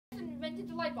invented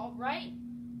the light bulb, right?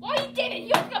 Well, he didn't.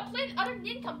 He was a complete utter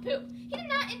nincompoop. He did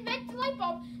not invent the light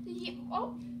bulb. He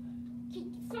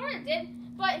sort of did,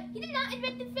 but he did not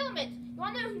invent the filament. You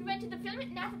want to know who invented the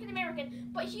filament? An African American.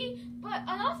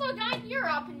 And also a guy in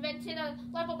Europe invented a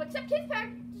light bulb, except his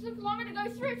patent took longer to go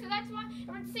through, so that's why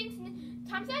everyone thinks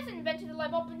Thomas Edison invented the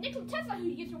light bulb, but Nikola Tesla, who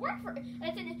used to work for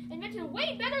Edison, invented a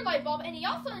way better light bulb, and he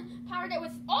also powered it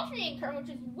with alternating current, which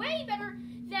is way better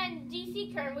than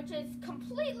DC current, which is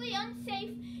completely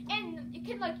unsafe, and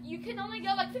you can only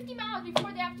go like 50 miles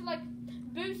before they have to like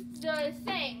boost the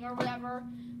thing or whatever.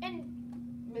 And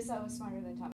Miss O was smarter than Thomas.